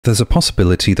There's a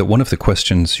possibility that one of the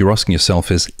questions you're asking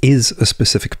yourself is a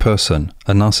specific person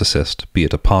a narcissist, be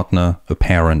it a partner, a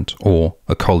parent, or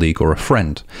a colleague or a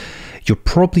friend? You're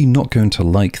probably not going to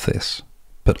like this,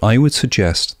 but I would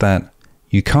suggest that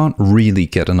you can't really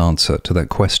get an answer to that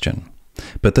question.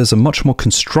 But there's a much more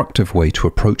constructive way to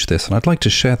approach this, and I'd like to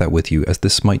share that with you, as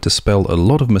this might dispel a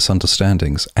lot of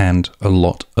misunderstandings and a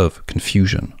lot of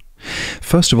confusion.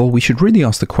 First of all, we should really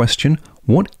ask the question,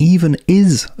 what even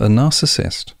is a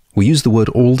narcissist? We use the word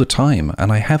all the time,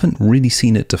 and I haven't really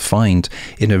seen it defined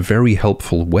in a very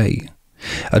helpful way.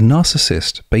 A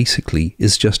narcissist basically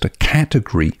is just a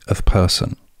category of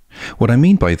person. What I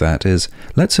mean by that is,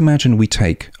 let's imagine we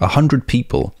take 100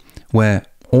 people where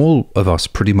all of us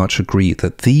pretty much agree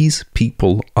that these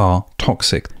people are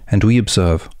toxic, and we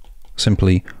observe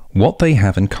simply what they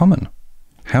have in common.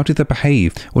 How do they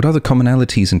behave? What are the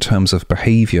commonalities in terms of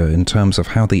behavior, in terms of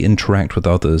how they interact with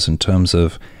others, in terms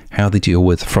of how they deal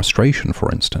with frustration, for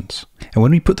instance? And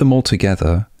when we put them all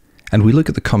together and we look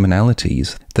at the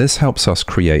commonalities, this helps us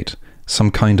create some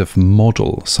kind of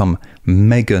model, some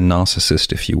mega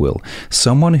narcissist, if you will,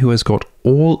 someone who has got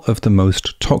all of the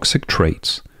most toxic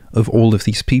traits of all of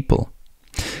these people.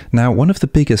 Now, one of the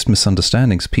biggest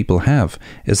misunderstandings people have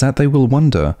is that they will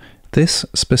wonder, this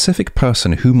specific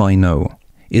person whom I know,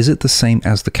 is it the same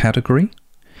as the category?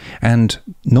 And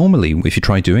normally, if you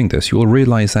try doing this, you will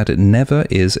realize that it never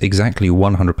is exactly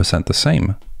 100% the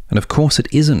same. And of course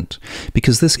it isn't,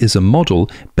 because this is a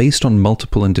model based on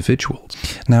multiple individuals.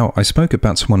 Now, I spoke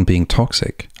about someone being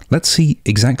toxic. Let's see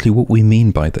exactly what we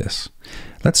mean by this.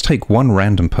 Let's take one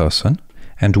random person,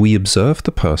 and we observe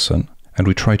the person, and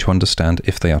we try to understand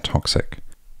if they are toxic.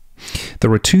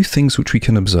 There are two things which we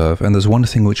can observe, and there's one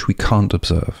thing which we can't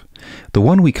observe. The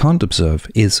one we can't observe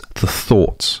is the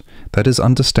thoughts. That is,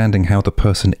 understanding how the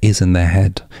person is in their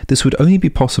head. This would only be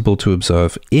possible to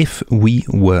observe if we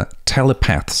were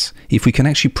telepaths, if we can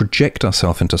actually project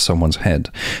ourselves into someone's head.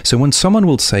 So when someone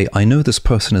will say, I know this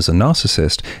person is a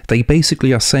narcissist, they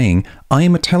basically are saying, I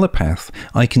am a telepath.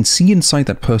 I can see inside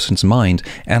that person's mind,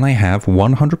 and I have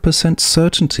 100%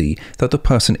 certainty that the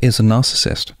person is a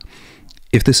narcissist.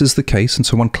 If this is the case and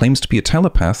someone claims to be a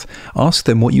telepath, ask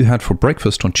them what you had for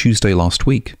breakfast on Tuesday last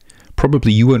week.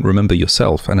 Probably you won't remember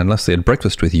yourself, and unless they had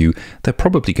breakfast with you, they're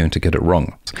probably going to get it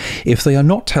wrong. If they are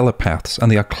not telepaths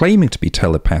and they are claiming to be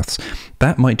telepaths,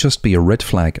 that might just be a red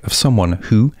flag of someone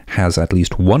who has at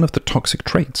least one of the toxic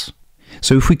traits.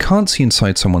 So if we can't see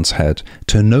inside someone's head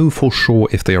to know for sure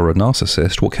if they are a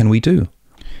narcissist, what can we do?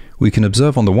 We can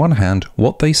observe on the one hand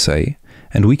what they say,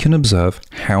 and we can observe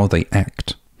how they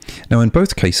act. Now, in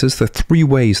both cases, there are three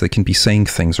ways they can be saying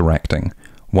things or acting.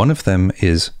 One of them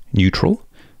is neutral.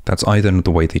 That's either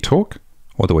the way they talk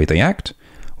or the way they act.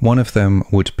 One of them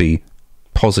would be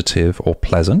positive or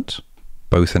pleasant,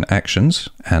 both in actions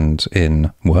and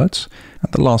in words.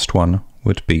 And the last one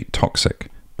would be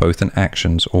toxic, both in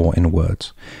actions or in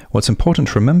words. What's important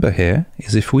to remember here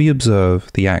is if we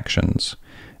observe the actions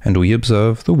and we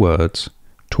observe the words,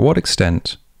 to what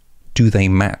extent do they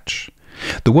match?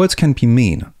 The words can be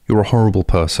mean, you're a horrible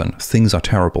person, things are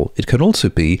terrible. It can also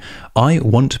be, I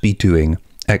want to be doing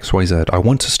XYZ, I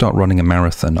want to start running a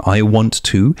marathon,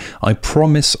 I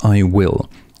promise I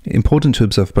will. Important to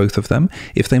observe both of them.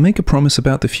 If they make a promise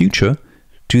about the future,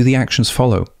 do the actions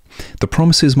follow? The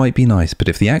promises might be nice, but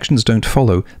if the actions don't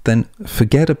follow, then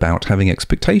forget about having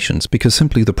expectations, because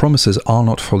simply the promises are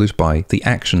not followed by the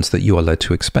actions that you are led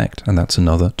to expect, and that's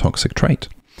another toxic trait.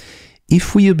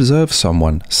 If we observe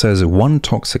someone says one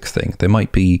toxic thing, they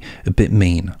might be a bit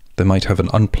mean, they might have an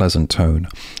unpleasant tone,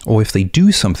 or if they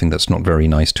do something that's not very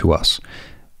nice to us,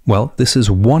 well, this is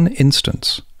one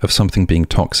instance of something being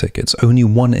toxic. It's only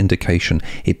one indication.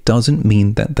 It doesn't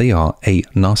mean that they are a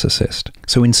narcissist.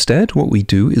 So instead, what we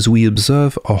do is we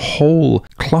observe a whole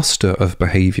cluster of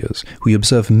behaviors. We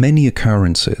observe many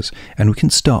occurrences, and we can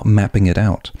start mapping it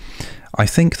out. I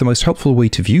think the most helpful way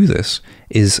to view this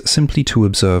is simply to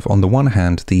observe, on the one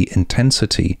hand, the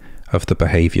intensity of the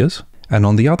behaviors, and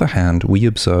on the other hand, we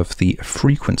observe the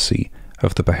frequency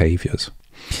of the behaviors.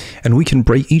 And we can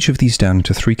break each of these down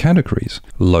into three categories: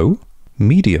 low,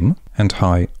 medium, and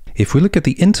high. If we look at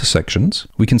the intersections,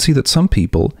 we can see that some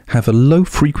people have a low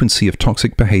frequency of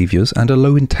toxic behaviors and a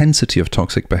low intensity of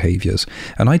toxic behaviors.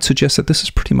 And I'd suggest that this is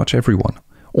pretty much everyone.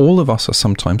 All of us are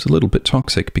sometimes a little bit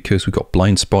toxic because we've got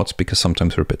blind spots, because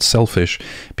sometimes we're a bit selfish,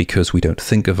 because we don't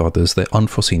think of others, they're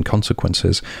unforeseen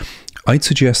consequences. I'd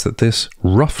suggest that this,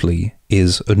 roughly,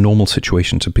 is a normal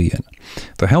situation to be in.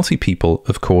 The healthy people,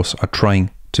 of course, are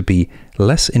trying to be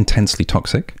less intensely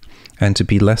toxic and to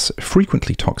be less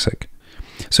frequently toxic.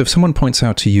 So if someone points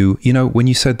out to you, you know, when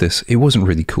you said this, it wasn't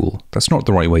really cool. That's not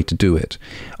the right way to do it.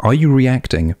 Are you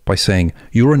reacting by saying,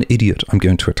 you're an idiot, I'm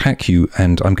going to attack you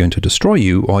and I'm going to destroy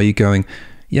you? Or are you going,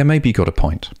 yeah, maybe you got a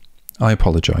point. I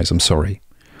apologize, I'm sorry.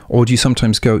 Or do you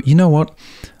sometimes go, you know what?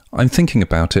 I'm thinking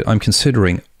about it. I'm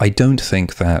considering, I don't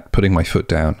think that putting my foot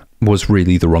down was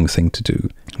really the wrong thing to do.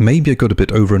 Maybe I got a bit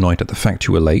overannoyed at the fact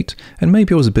you were late, and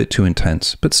maybe I was a bit too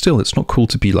intense, but still, it's not cool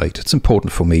to be late. It's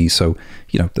important for me, so,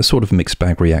 you know, there's sort of a mixed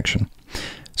bag reaction.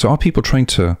 So are people trying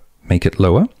to make it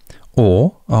lower,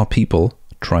 or are people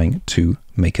trying to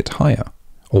make it higher?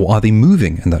 Or are they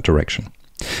moving in that direction?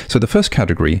 So the first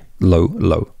category, low,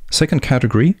 low. Second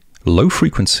category, low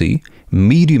frequency,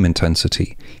 medium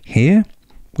intensity. Here,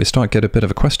 we start to get a bit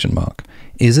of a question mark.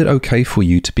 Is it okay for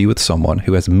you to be with someone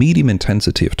who has medium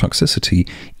intensity of toxicity,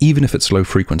 even if it's low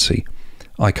frequency?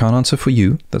 I can't answer for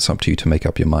you. That's up to you to make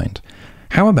up your mind.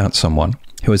 How about someone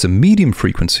who has a medium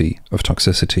frequency of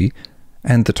toxicity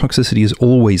and the toxicity is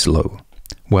always low?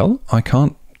 Well, I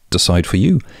can't decide for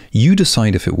you. You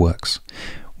decide if it works.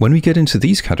 When we get into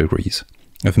these categories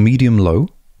of medium low,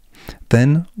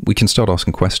 then we can start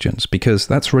asking questions, because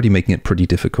that's already making it pretty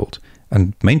difficult.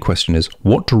 And main question is,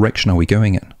 what direction are we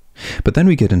going in? But then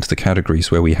we get into the categories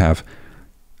where we have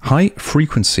high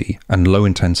frequency and low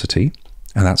intensity,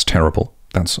 and that's terrible.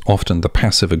 That's often the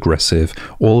passive-aggressive,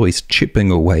 always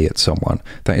chipping away at someone.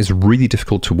 That is really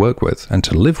difficult to work with and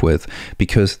to live with,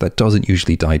 because that doesn't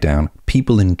usually die down.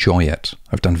 People enjoy it.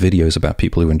 I've done videos about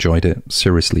people who enjoyed it.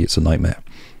 Seriously, it's a nightmare.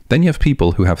 Then you have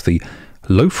people who have the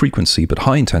low frequency but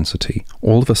high intensity.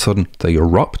 All of a sudden, they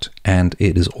erupt, and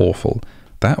it is awful.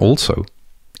 That also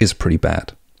is pretty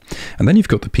bad. And then you've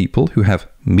got the people who have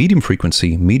medium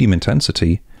frequency, medium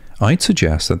intensity. I'd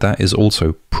suggest that that is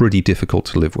also pretty difficult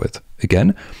to live with.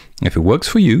 Again, if it works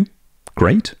for you,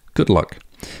 great, good luck.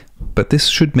 But this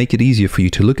should make it easier for you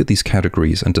to look at these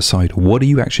categories and decide, what are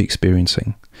you actually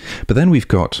experiencing? But then we've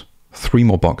got 3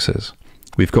 more boxes.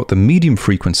 We've got the medium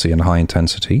frequency and high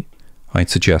intensity. I'd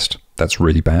suggest that's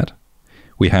really bad.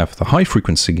 We have the high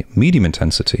frequency, medium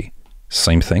intensity,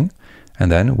 same thing.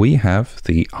 And then we have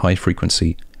the high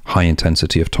frequency, high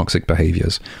intensity of toxic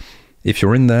behaviors. If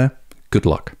you're in there, good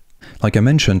luck. Like I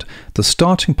mentioned, the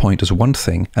starting point is one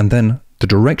thing, and then the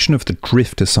direction of the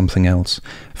drift is something else.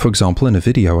 For example, in a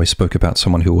video, I spoke about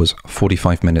someone who was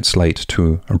 45 minutes late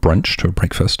to a brunch, to a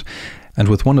breakfast. And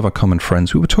with one of our common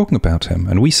friends, we were talking about him,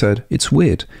 and we said, it's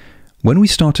weird. When we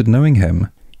started knowing him,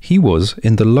 he was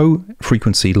in the low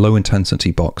frequency, low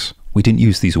intensity box. We didn't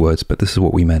use these words, but this is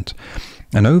what we meant.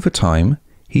 And over time,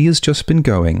 he has just been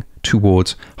going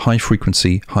towards high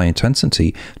frequency, high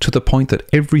intensity, to the point that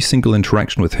every single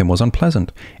interaction with him was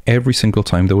unpleasant. Every single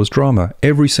time there was drama.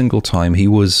 Every single time he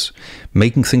was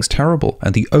making things terrible.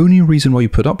 And the only reason why you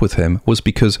put up with him was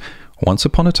because once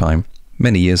upon a time,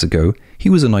 many years ago, he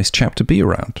was a nice chap to be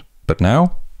around. But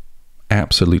now,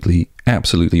 absolutely,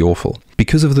 absolutely awful.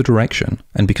 Because of the direction,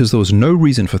 and because there was no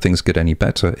reason for things to get any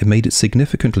better, it made it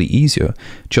significantly easier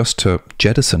just to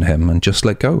jettison him and just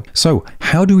let go. So,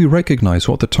 how do we recognize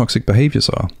what the toxic behaviors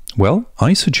are? Well,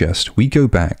 I suggest we go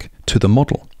back to the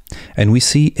model, and we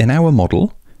see in our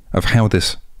model of how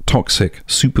this toxic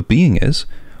super being is,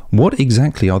 what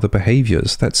exactly are the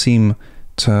behaviors that seem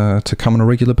to come on a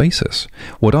regular basis?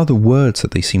 What are the words that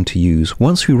they seem to use?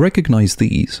 Once we recognize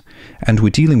these, and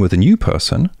we're dealing with a new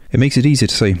person, it makes it easier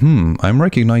to say, I'm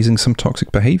recognizing some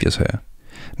toxic behaviors here.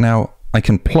 Now, I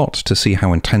can plot to see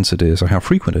how intense it is or how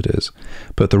frequent it is,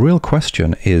 but the real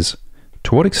question is,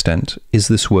 to what extent is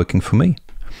this working for me?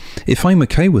 If I'm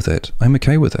okay with it, I'm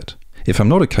okay with it. If I'm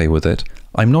not okay with it,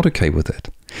 I'm not okay with it.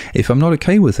 If I'm not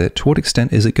okay with it, to what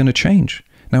extent is it going to change?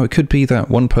 Now, it could be that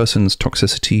one person's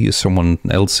toxicity is someone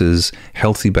else's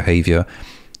healthy behavior.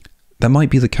 That might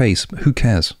be the case, but who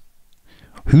cares?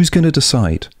 Who's going to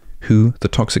decide who the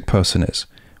toxic person is?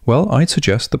 Well, I'd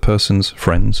suggest the person's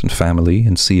friends and family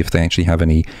and see if they actually have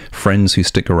any friends who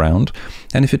stick around.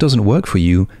 And if it doesn't work for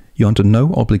you, you're under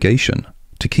no obligation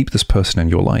to keep this person in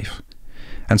your life.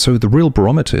 And so the real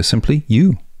barometer is simply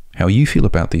you, how you feel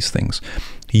about these things.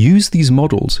 Use these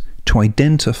models to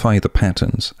identify the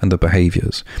patterns and the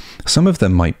behaviors. Some of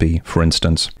them might be, for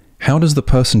instance, how does the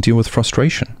person deal with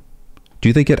frustration?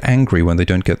 Do they get angry when they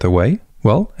don't get their way?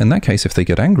 Well, in that case, if they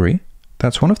get angry,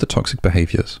 that's one of the toxic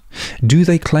behaviors. Do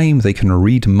they claim they can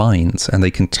read minds and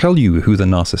they can tell you who the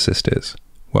narcissist is?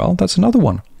 Well, that's another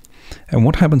one. And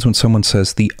what happens when someone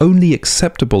says the only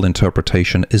acceptable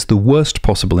interpretation is the worst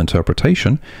possible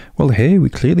interpretation? Well, here we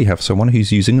clearly have someone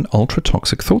who's using an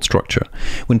ultra-toxic thought structure.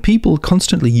 When people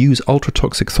constantly use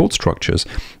ultra-toxic thought structures,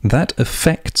 that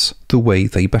affects the way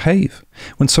they behave.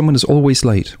 When someone is always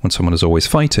late, when someone is always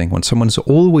fighting, when someone is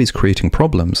always creating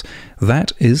problems,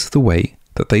 that is the way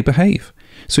that they behave.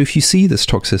 So if you see this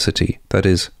toxicity that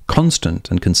is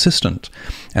constant and consistent,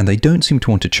 and they don't seem to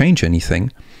want to change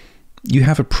anything, you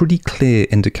have a pretty clear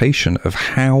indication of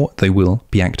how they will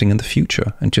be acting in the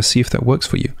future, and just see if that works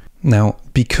for you. Now,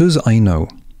 because I know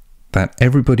that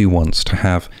everybody wants to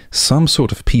have some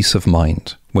sort of peace of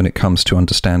mind when it comes to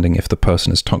understanding if the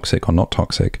person is toxic or not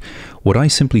toxic, what I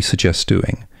simply suggest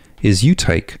doing is you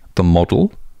take the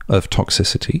model of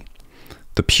toxicity,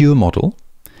 the pure model,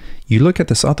 you look at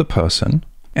this other person,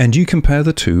 and you compare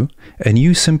the two, and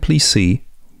you simply see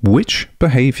which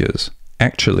behaviors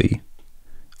actually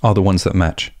are the ones that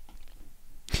match.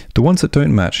 The ones that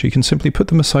don't match, you can simply put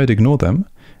them aside, ignore them,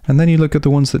 and then you look at the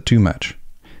ones that do match.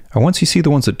 And once you see the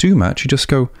ones that do match, you just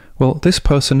go, well, this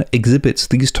person exhibits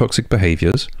these toxic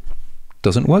behaviors,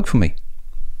 doesn't work for me.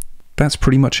 That's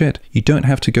pretty much it. You don't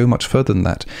have to go much further than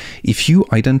that. If you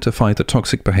identify the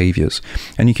toxic behaviors,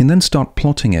 and you can then start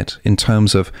plotting it in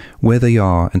terms of where they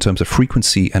are, in terms of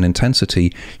frequency and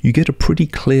intensity, you get a pretty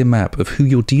clear map of who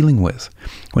you're dealing with.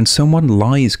 When someone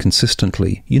lies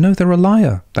consistently, you know they're a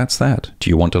liar. That's that. Do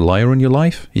you want a liar in your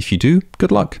life? If you do,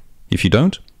 good luck. If you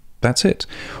don't, that's it.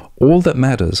 All that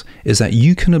matters is that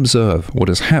you can observe what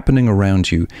is happening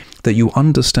around you, that you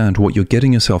understand what you're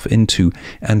getting yourself into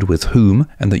and with whom,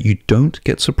 and that you don't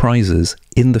get surprises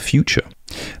in the future.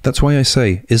 That's why I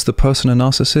say, is the person a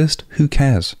narcissist? Who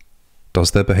cares?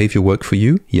 Does their behavior work for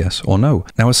you? Yes or no?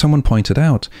 Now, as someone pointed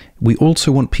out, we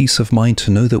also want peace of mind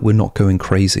to know that we're not going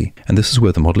crazy. And this is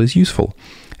where the model is useful.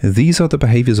 These are the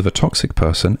behaviors of a toxic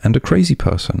person and a crazy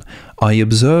person. I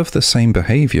observe the same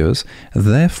behaviors,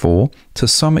 therefore, to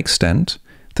some extent,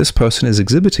 this person is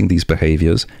exhibiting these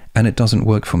behaviors and it doesn't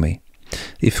work for me.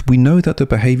 If we know that the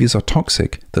behaviors are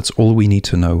toxic, that's all we need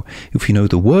to know. If we know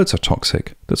the words are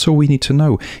toxic, that's all we need to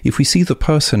know. If we see the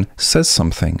person says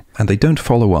something and they don't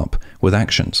follow up with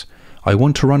actions, I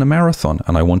want to run a marathon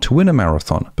and I want to win a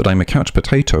marathon, but I'm a couch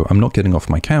potato, I'm not getting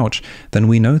off my couch, then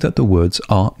we know that the words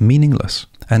are meaningless.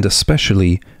 And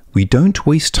especially, we don't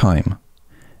waste time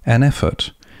and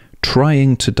effort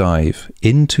trying to dive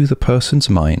into the person's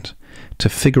mind to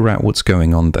figure out what's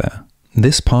going on there.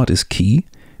 This part is key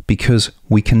because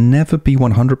we can never be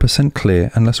 100% clear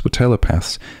unless we're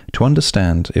telepaths to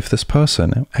understand if this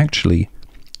person actually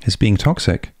is being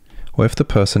toxic or if the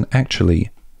person actually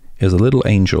is a little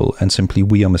angel and simply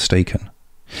we are mistaken.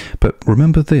 But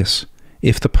remember this,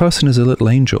 if the person is a little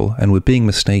angel and we're being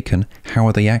mistaken, how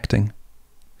are they acting?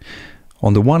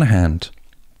 On the one hand,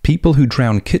 people who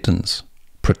drown kittens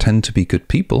pretend to be good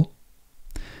people,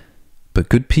 but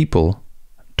good people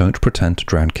don't pretend to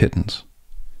drown kittens.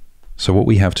 So what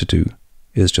we have to do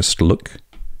is just look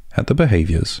at the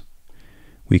behaviors.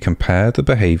 We compare the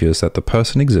behaviors that the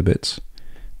person exhibits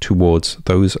towards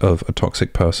those of a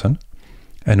toxic person,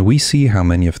 and we see how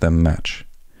many of them match.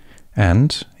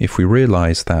 And if we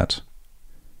realize that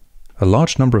a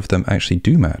large number of them actually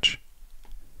do match,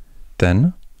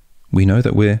 then we know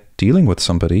that we're dealing with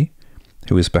somebody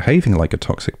who is behaving like a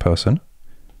toxic person,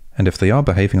 and if they are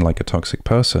behaving like a toxic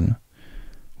person,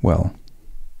 well,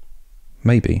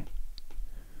 maybe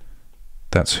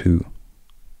that's who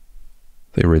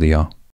they really are.